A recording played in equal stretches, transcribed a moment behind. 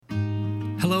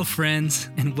Hello, friends,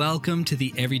 and welcome to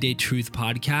the Everyday Truth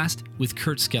Podcast with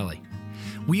Kurt Skelly.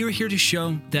 We are here to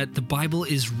show that the Bible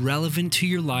is relevant to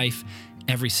your life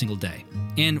every single day.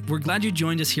 And we're glad you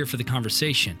joined us here for the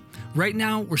conversation. Right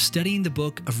now, we're studying the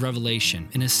book of Revelation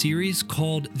in a series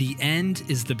called The End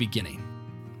is the Beginning.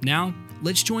 Now,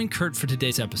 let's join Kurt for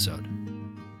today's episode.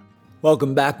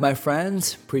 Welcome back, my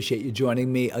friends. Appreciate you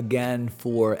joining me again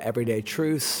for Everyday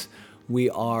Truth. We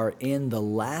are in the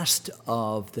last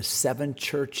of the 7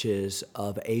 churches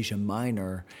of Asia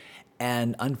Minor.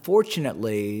 And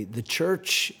unfortunately, the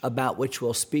church about which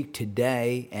we'll speak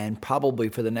today and probably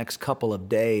for the next couple of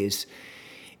days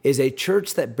is a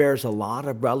church that bears a lot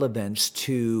of relevance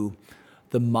to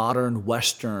the modern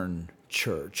Western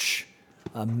church.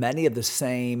 Many of the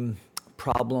same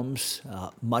problems,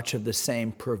 much of the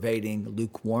same pervading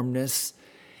lukewarmness.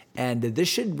 And this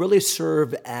should really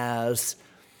serve as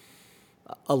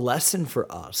a lesson for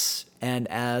us and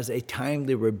as a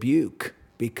timely rebuke,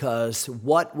 because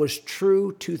what was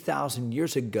true 2,000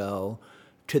 years ago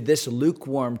to this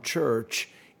lukewarm church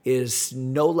is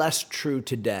no less true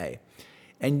today.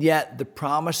 And yet the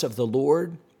promise of the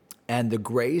Lord and the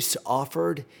grace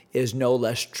offered is no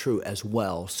less true as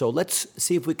well. So let's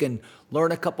see if we can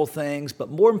learn a couple things,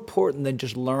 but more important than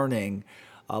just learning,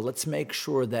 let's make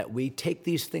sure that we take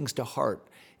these things to heart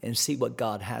and see what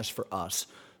God has for us.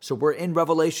 So we're in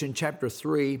Revelation chapter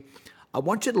 3. I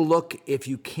want you to look, if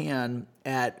you can,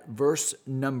 at verse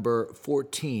number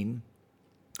 14,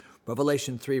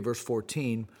 Revelation 3, verse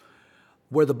 14,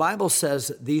 where the Bible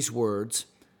says these words,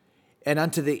 "And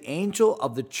unto the angel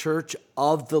of the church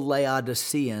of the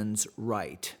Laodiceans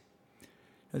write."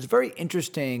 It's very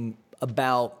interesting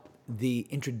about the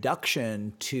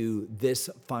introduction to this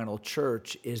final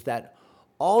church is that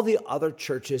all the other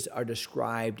churches are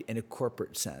described in a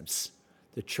corporate sense.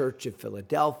 The church of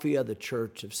Philadelphia, the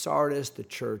church of Sardis, the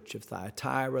church of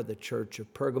Thyatira, the church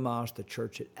of Pergamos, the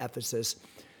church at Ephesus.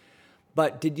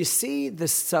 But did you see the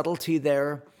subtlety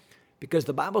there? Because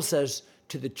the Bible says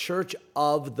to the church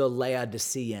of the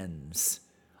Laodiceans,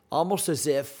 almost as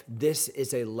if this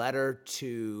is a letter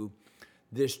to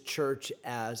this church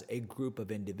as a group of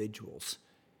individuals.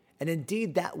 And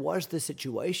indeed, that was the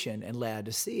situation in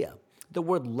Laodicea. The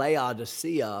word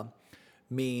Laodicea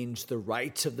means the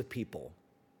rights of the people.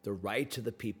 The rights of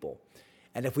the people.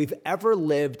 And if we've ever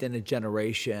lived in a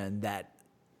generation that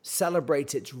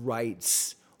celebrates its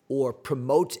rights or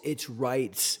promotes its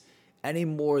rights any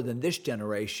more than this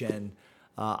generation,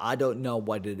 I don't know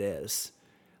what it is.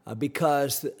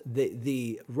 Because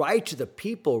the right of the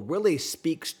people really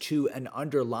speaks to an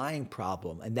underlying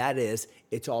problem, and that is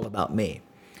it's all about me.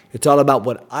 It's all about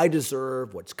what I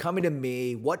deserve, what's coming to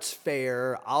me, what's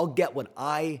fair, I'll get what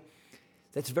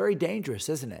That's very dangerous,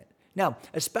 isn't it? Now,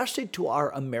 especially to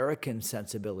our American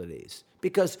sensibilities,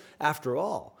 because after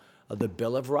all, the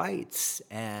Bill of Rights,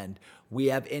 and we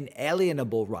have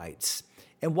inalienable rights.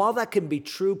 And while that can be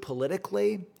true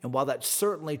politically, and while that's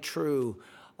certainly true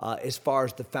as far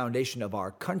as the foundation of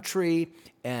our country,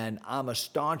 and I'm a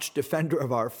staunch defender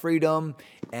of our freedom,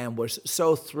 and was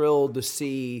so thrilled to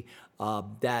see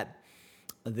that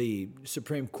the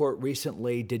Supreme Court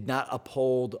recently did not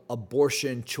uphold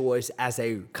abortion choice as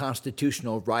a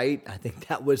constitutional right. I think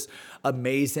that was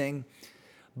amazing.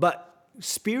 But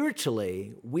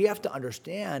spiritually, we have to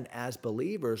understand as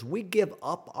believers, we give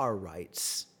up our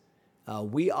rights.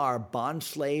 We are bond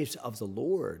slaves of the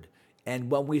Lord. And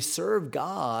when we serve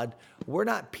God, we're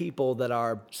not people that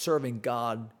are serving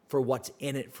God for what's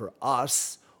in it for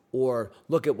us or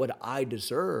look at what I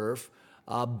deserve,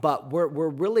 but we're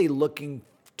really looking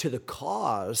to the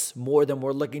cause more than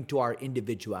we're looking to our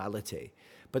individuality.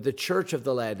 But the church of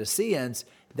the Laodiceans,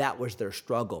 that was their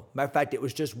struggle. Matter of fact, it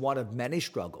was just one of many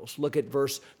struggles. Look at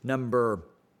verse number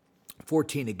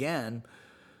 14 again.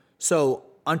 "So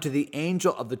unto the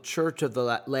angel of the church of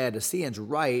the Laodiceans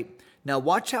write," now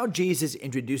watch how Jesus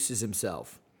introduces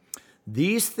himself.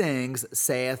 "These things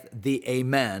saith the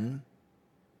Amen,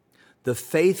 the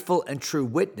faithful and true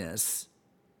witness,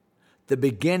 the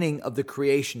beginning of the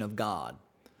creation of God."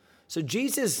 So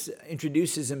Jesus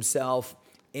introduces himself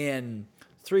in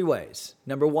 3 ways.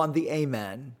 Number 1, the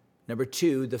Amen. Number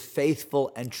 2, the faithful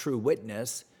and true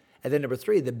witness. And then number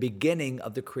 3, the beginning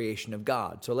of the creation of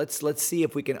God. So let's see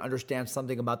if we can understand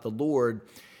something about the Lord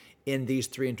in these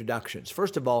 3 introductions.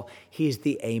 First of all, he's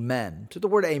the Amen. So the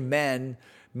word Amen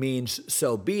means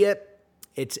so be it.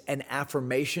 It's an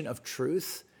affirmation of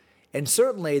truth. And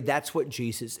certainly that's what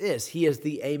Jesus is. He is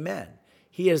the Amen.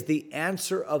 He is the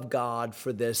answer of God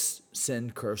for this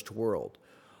sin-cursed world.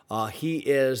 He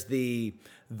is the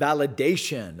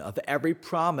validation of every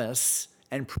promise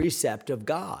and precept of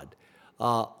God.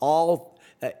 All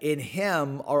In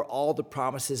him are all the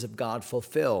promises of God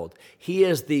fulfilled. He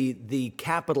is the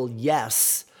capital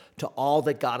yes to all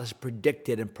that God has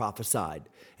predicted and prophesied.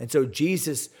 And so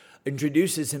Jesus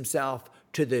introduces himself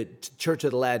to the church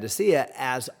of the Laodicea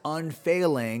as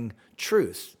unfailing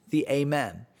truth, the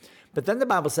Amen. But then the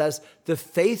Bible says the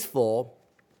faithful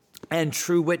and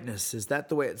true witness. Is that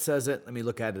the way it says it? Let me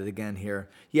look at it again here.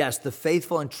 Yes, the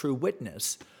faithful and true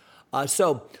witness.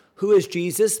 So who is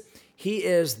Jesus? He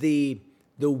is the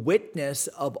witness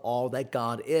of all that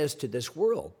God is to this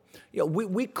world.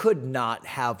 We could not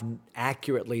have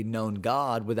accurately known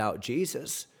God without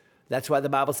Jesus. That's why the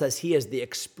Bible says he is the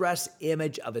express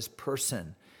image of his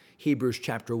person, Hebrews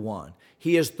chapter 1.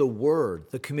 He is the word,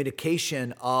 the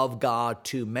communication of God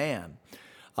to man.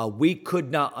 We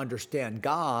could not understand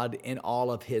God in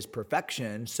all of his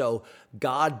perfection, so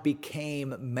God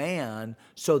became man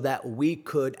so that we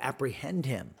could apprehend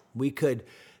him. We could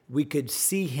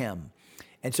see him.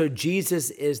 And so Jesus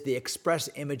is the express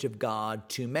image of God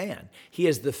to man. He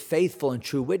is the faithful and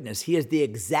true witness. He is the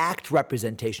exact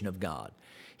representation of God.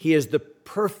 He is the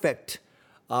perfect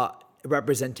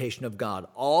representation of God.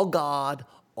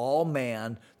 All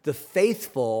man, the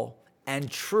faithful and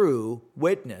true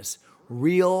witness.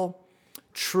 Real,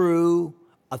 true,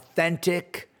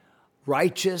 authentic,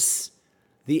 righteous,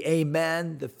 the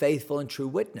Amen, the faithful and true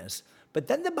witness. But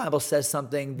then the Bible says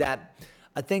something that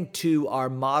I think to our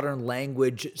modern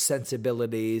language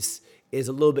sensibilities is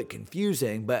a little bit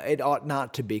confusing, but it ought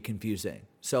not to be confusing.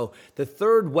 So the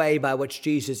third way by which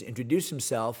Jesus introduced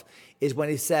himself is when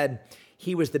he said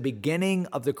he was the beginning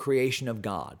of the creation of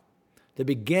God. The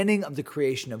beginning of the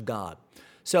creation of God.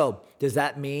 So does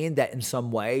that mean that in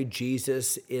some way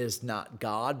Jesus is not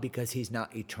God because he's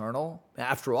not eternal?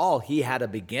 After all, he had a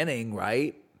beginning,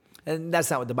 right? And that's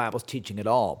not what the Bible's teaching at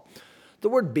all. The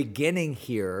word beginning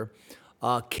here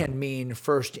can mean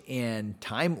first in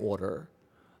time order,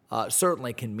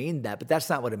 certainly can mean that, but that's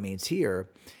not what it means here.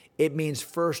 It means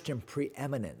first in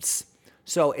preeminence.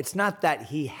 So it's not that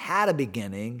he had a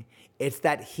beginning, it's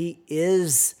that he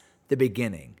is the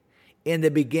beginning. In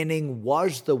the beginning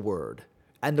was the Word,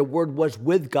 and the Word was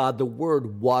with God. The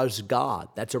Word was God.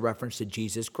 That's a reference to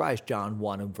Jesus Christ, John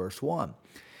 1 and verse 1.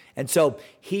 And so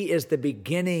he is the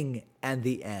beginning and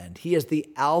the end. He is the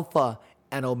Alpha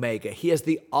and Omega. He is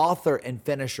the author and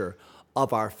finisher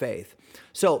of our faith.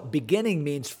 So beginning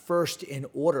means first in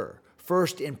order,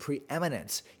 first in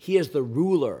preeminence. He is the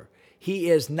ruler. He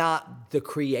is not the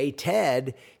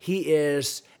created. He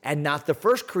is, and not the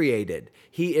first created.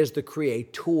 He is the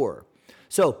creator.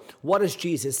 So what is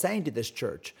Jesus saying to this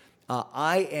church?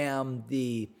 I am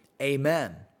the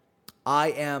Amen.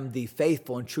 I am the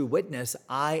faithful and true witness.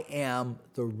 I am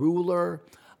the ruler.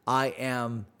 I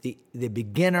am the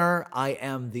beginner. I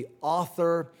am the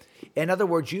author. In other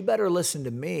words, you better listen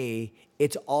to me.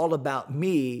 It's all about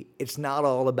me. It's not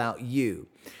all about you.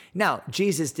 Now,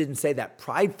 Jesus didn't say that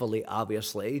pridefully,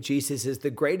 obviously. Jesus is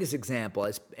the greatest example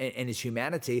in his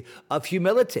humanity of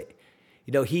humility.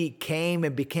 He came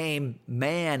and became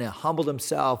man and humbled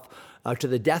himself to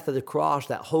the death of the cross,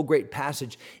 that whole great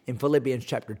passage in Philippians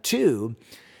chapter 2.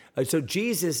 So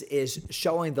Jesus is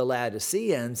showing the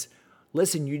Laodiceans,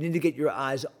 listen, you need to get your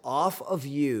eyes off of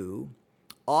you,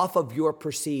 off of your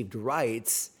perceived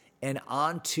rights, and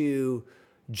onto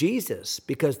Jesus,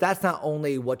 because that's not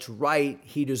only what's right,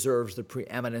 he deserves the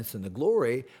preeminence and the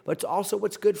glory, but it's also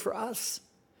what's good for us.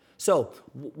 So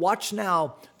watch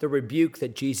now the rebuke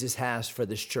that Jesus has for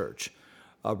this church.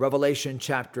 Revelation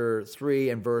chapter 3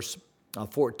 and verse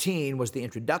 14 was the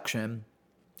introduction.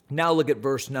 Now look at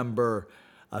verse number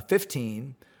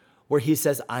 15, where he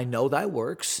says, I know thy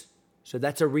works. So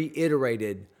that's a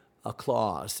reiterated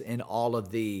clause in all of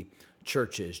the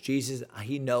churches. Jesus,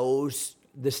 he knows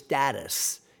the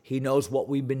status. He knows what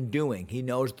we've been doing. He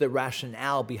knows the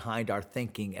rationale behind our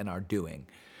thinking and our doing.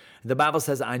 The Bible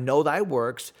says, I know thy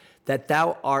works, that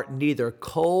thou art neither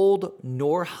cold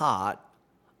nor hot.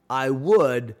 I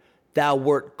would thou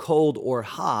wert cold or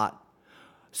hot.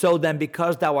 So then,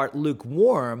 because thou art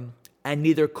lukewarm, and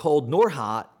neither cold nor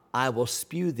hot, I will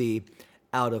spew thee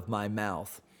out of my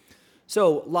mouth.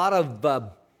 So a lot of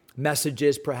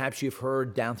messages perhaps you've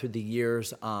heard down through the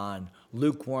years on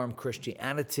lukewarm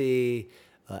Christianity,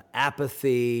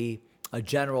 apathy, a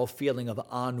general feeling of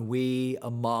ennui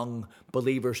among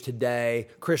believers today,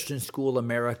 Christian School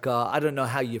America. I don't know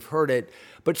how you've heard it,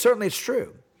 but certainly it's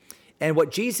true. And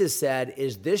what Jesus said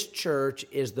is this church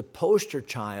is the poster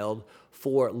child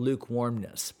for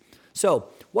lukewarmness. So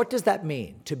what does that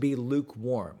mean, to be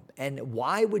lukewarm? And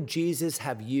why would Jesus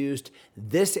have used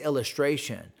this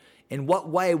illustration? In what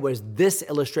way was this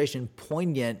illustration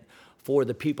poignant for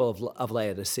the people of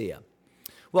Laodicea?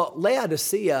 Well,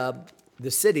 Laodicea,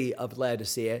 the city of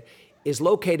Laodicea, is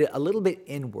located a little bit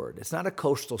inward. It's not a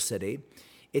coastal city.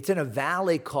 It's in a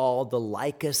valley called the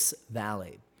Lycus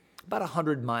Valley, about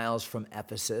 100 miles from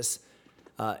Ephesus.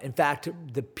 In fact,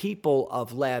 the people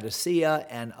of Laodicea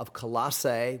and of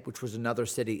Colossae, which was another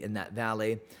city in that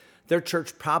valley, their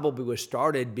church probably was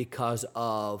started because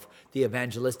of the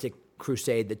evangelistic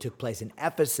crusade that took place in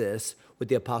Ephesus with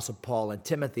the Apostle Paul and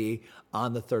Timothy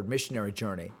on the third missionary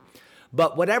journey.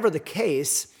 But whatever the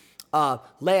case,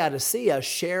 Laodicea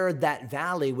shared that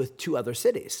valley with two other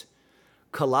cities.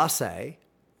 Colossae,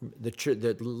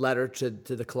 the letter to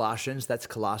the Colossians, that's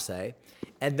Colossae,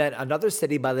 and then another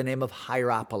city by the name of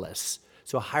Hierapolis.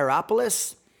 So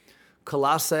Hierapolis,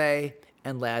 Colossae,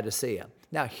 and Laodicea.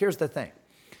 Now, here's the thing.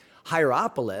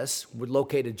 Hierapolis,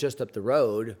 located just up the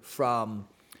road from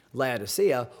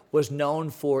Laodicea, was known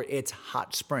for its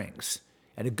hot springs.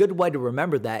 And a good way to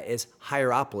remember that is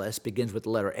Hierapolis begins with the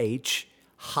letter H.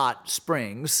 Hot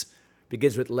springs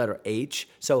begins with the letter H.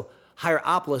 So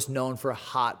Hierapolis known for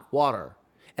hot water.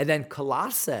 And then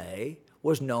Colossae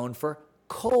was known for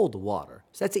cold water.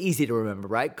 So that's easy to remember,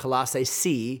 right? Colossae,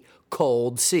 sea,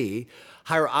 cold, sea.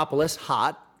 Hierapolis,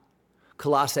 hot.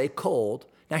 Colossae, cold.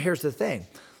 Now here's the thing.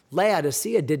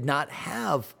 Laodicea did not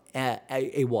have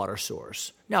a water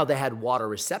source. Now, they had water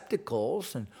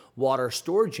receptacles and water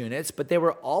storage units, but they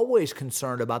were always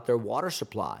concerned about their water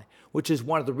supply, which is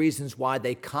one of the reasons why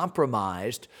they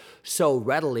compromised so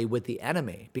readily with the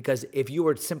enemy. Because if you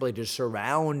were simply to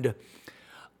surround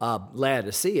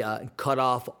Laodicea and cut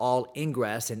off all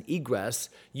ingress and egress,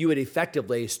 you would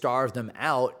effectively starve them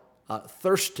out,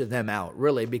 thirst them out,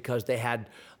 really, because they had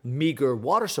meager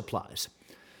water supplies.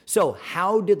 So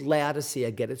how did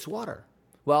Laodicea get its water?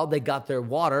 Well, they got their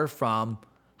water from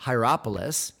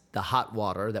Hierapolis, the hot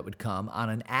water that would come on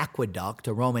an aqueduct,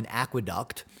 a Roman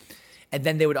aqueduct. And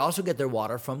then they would also get their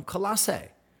water from Colossae,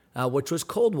 which was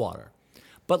cold water.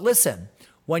 But listen,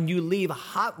 when you leave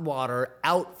hot water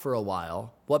out for a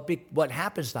while, what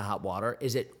happens to hot water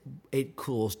is it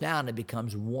cools down, it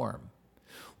becomes warm.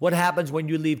 What happens when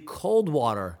you leave cold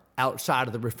water outside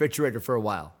of the refrigerator for a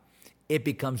while? It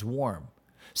becomes warm.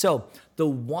 So the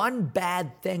one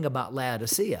bad thing about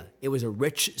Laodicea, it was a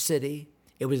rich city,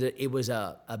 it was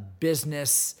a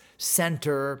business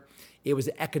center, it was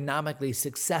economically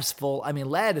successful. I mean,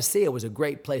 Laodicea was a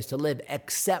great place to live,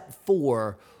 except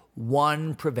for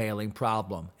one prevailing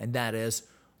problem, and that is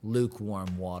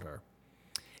lukewarm water.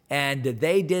 And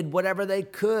they did whatever they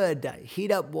could to heat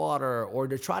up water or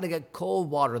to try to get cold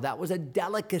water. That was a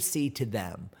delicacy to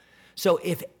them. So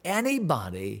if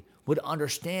anybody would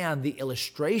understand the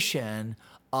illustration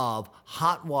of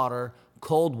hot water,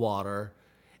 cold water,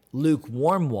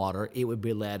 lukewarm water, it would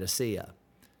be Laodicea.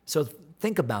 So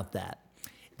think about that.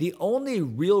 The only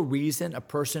real reason a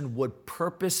person would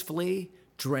purposefully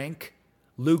drink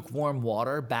lukewarm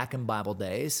water back in Bible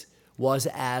days was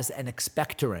as an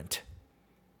expectorant.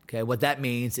 Okay, what that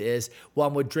means is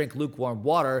one would drink lukewarm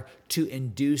water to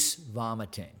induce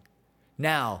vomiting.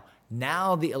 Now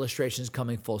the illustration is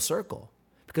coming full circle.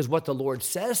 Because what the Lord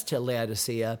says to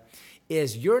Laodicea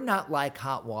is, you're not like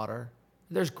hot water.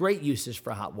 There's great uses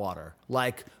for hot water,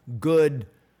 like good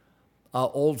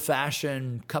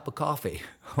old-fashioned cup of coffee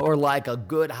or like a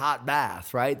good hot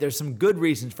bath, right? There's some good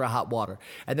reasons for hot water,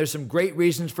 and there's some great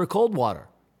reasons for cold water,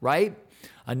 right?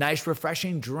 A nice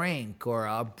refreshing drink or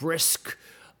a brisk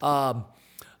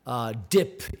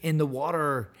dip in the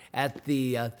water at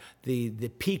the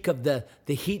peak of the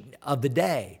heat of the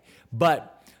day.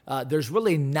 But there's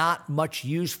really not much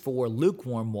use for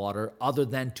lukewarm water other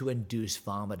than to induce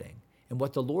vomiting. And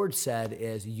what the Lord said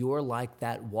is, you're like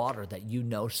that water that you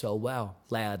know so well,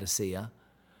 Laodicea.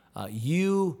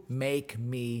 You make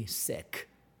me sick.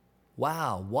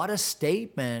 Wow, what a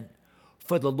statement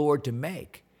for the Lord to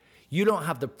make. You don't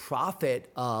have the profit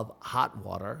of hot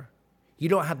water. You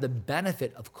don't have the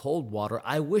benefit of cold water.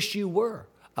 I wish you were.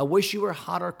 I wish you were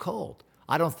hot or cold.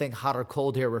 I don't think hot or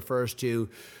cold here refers to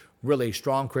really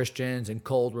strong Christians and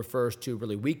cold refers to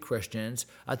really weak Christians.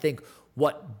 I think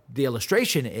what the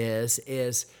illustration is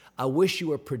I wish you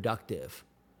were productive.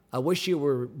 I wish you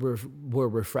were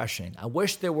refreshing. I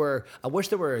wish there were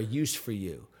a use for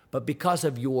you. But because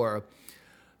of your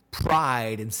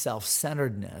pride and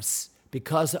self-centeredness,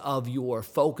 because of your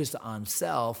focus on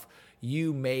self,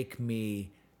 you make me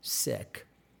sick.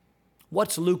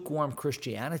 What's lukewarm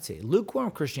Christianity?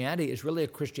 Lukewarm Christianity is really a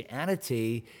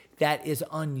Christianity that is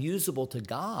unusable to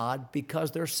God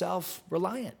because they're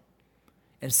self-reliant.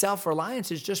 And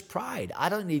self-reliance is just pride. I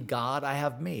don't need God, I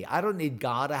have me. I don't need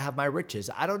God, I have my riches.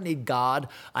 I don't need God,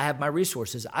 I have my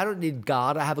resources. I don't need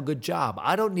God, I have a good job.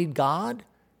 I don't need God.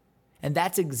 And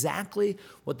that's exactly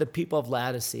what the people of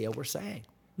Laodicea were saying.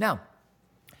 Now,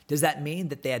 does that mean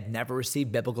that they had never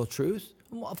received biblical truth?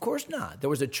 Well, of course not. There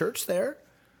was a church there.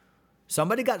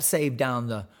 Somebody got saved down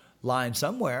the line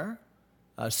somewhere.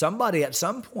 Somebody at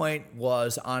some point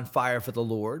was on fire for the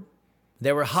Lord.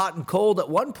 They were hot and cold at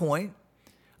one point.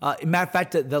 Matter of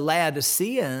fact, the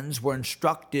Laodiceans were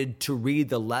instructed to read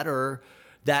the letter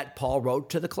that Paul wrote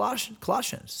to the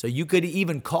Colossians. So you could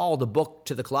even call the book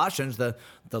to the Colossians the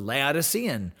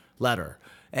Laodicean letter.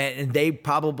 And they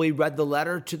probably read the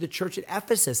letter to the church at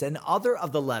Ephesus and other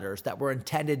of the letters that were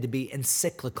intended to be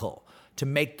encyclical, to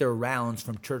make their rounds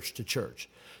from church to church.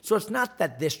 So it's not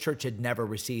that this church had never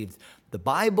received the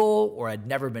Bible or had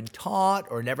never been taught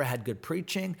or never had good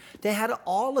preaching. They had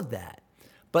all of that,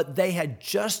 but they had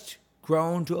just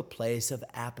grown to a place of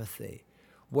apathy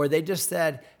where they just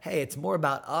said, hey, it's more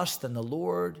about us than the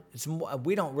Lord.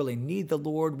 We don't really need the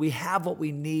Lord. We have what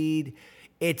we need.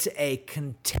 It's a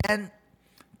content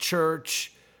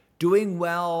church doing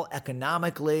well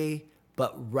economically,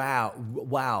 but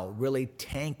wow, really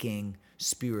tanking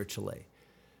spiritually.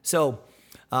 So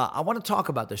I want to talk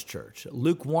about this church.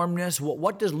 Lukewarmness.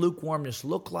 What does lukewarmness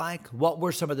look like? What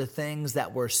were some of the things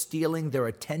that were stealing their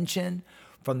attention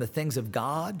from the things of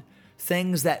God?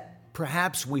 Things that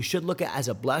perhaps we should look at as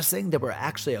a blessing that were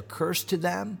actually a curse to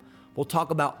them? We'll talk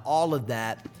about all of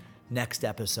that next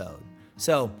episode.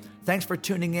 So thanks for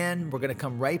tuning in. We're going to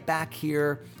come right back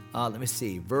here. Let me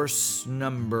see, verse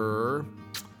number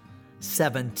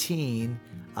 17.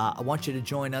 I want you to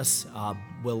join us.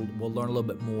 We'll learn a little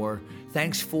bit more.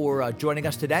 Thanks for joining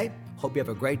us today. Hope you have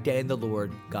a great day in the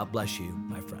Lord. God bless you,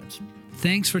 my friends.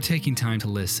 Thanks for taking time to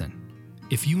listen.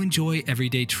 If you enjoy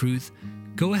Everyday Truth,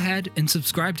 go ahead and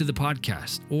subscribe to the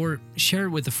podcast or share it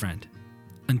with a friend.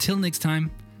 Until next time,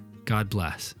 God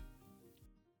bless.